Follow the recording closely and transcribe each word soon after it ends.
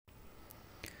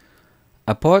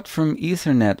Apart from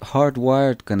Ethernet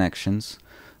hardwired connections,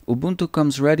 Ubuntu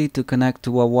comes ready to connect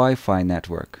to a Wi-Fi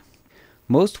network.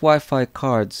 Most Wi-Fi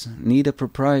cards need a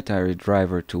proprietary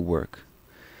driver to work.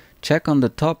 Check on the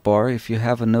top bar if you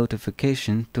have a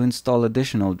notification to install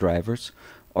additional drivers,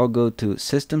 or go to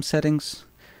System Settings,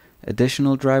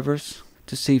 Additional Drivers,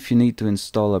 to see if you need to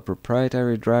install a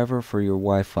proprietary driver for your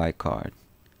Wi-Fi card.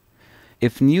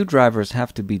 If new drivers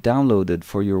have to be downloaded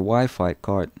for your Wi-Fi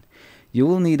card, you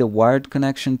will need a wired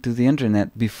connection to the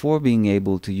internet before being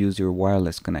able to use your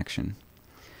wireless connection.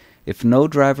 If no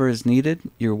driver is needed,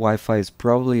 your Wi-Fi is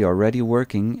probably already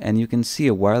working and you can see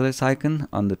a wireless icon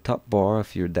on the top bar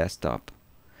of your desktop.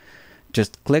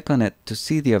 Just click on it to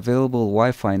see the available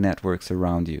Wi-Fi networks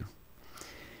around you.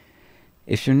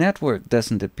 If your network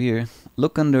doesn't appear,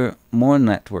 look under More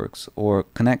Networks or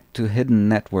Connect to Hidden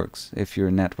Networks if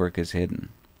your network is hidden.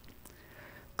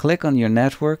 Click on your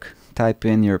network, type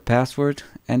in your password,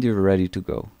 and you're ready to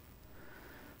go.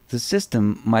 The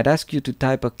system might ask you to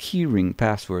type a keyring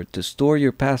password to store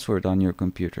your password on your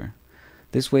computer.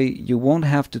 This way you won't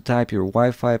have to type your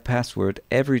Wi-Fi password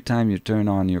every time you turn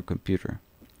on your computer.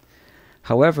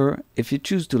 However, if you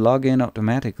choose to log in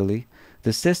automatically,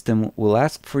 the system will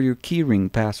ask for your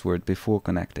keyring password before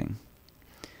connecting.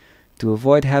 To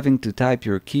avoid having to type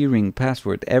your keyring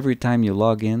password every time you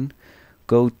log in,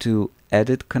 go to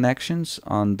Edit Connections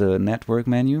on the network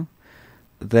menu.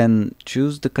 Then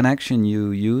choose the connection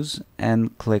you use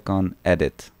and click on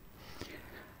Edit.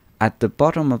 At the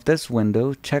bottom of this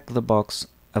window, check the box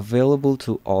Available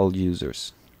to all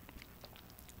users.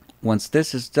 Once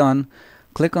this is done,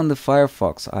 click on the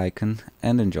Firefox icon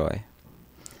and enjoy.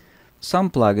 Some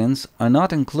plugins are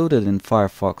not included in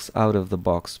Firefox out of the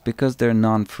box because they're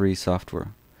non-free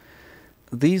software.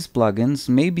 These plugins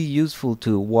may be useful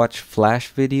to watch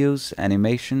Flash videos,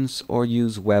 animations, or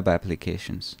use web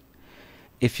applications.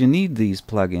 If you need these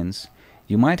plugins,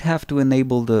 you might have to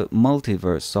enable the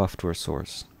multiverse software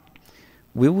source.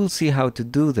 We will see how to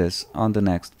do this on the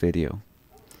next video.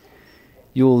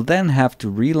 You will then have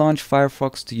to relaunch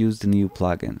Firefox to use the new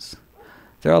plugins.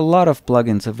 There are a lot of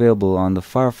plugins available on the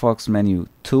Firefox menu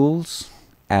Tools,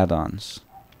 Add-ons.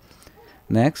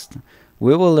 Next,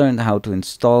 we will learn how to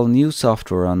install new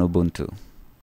software on Ubuntu.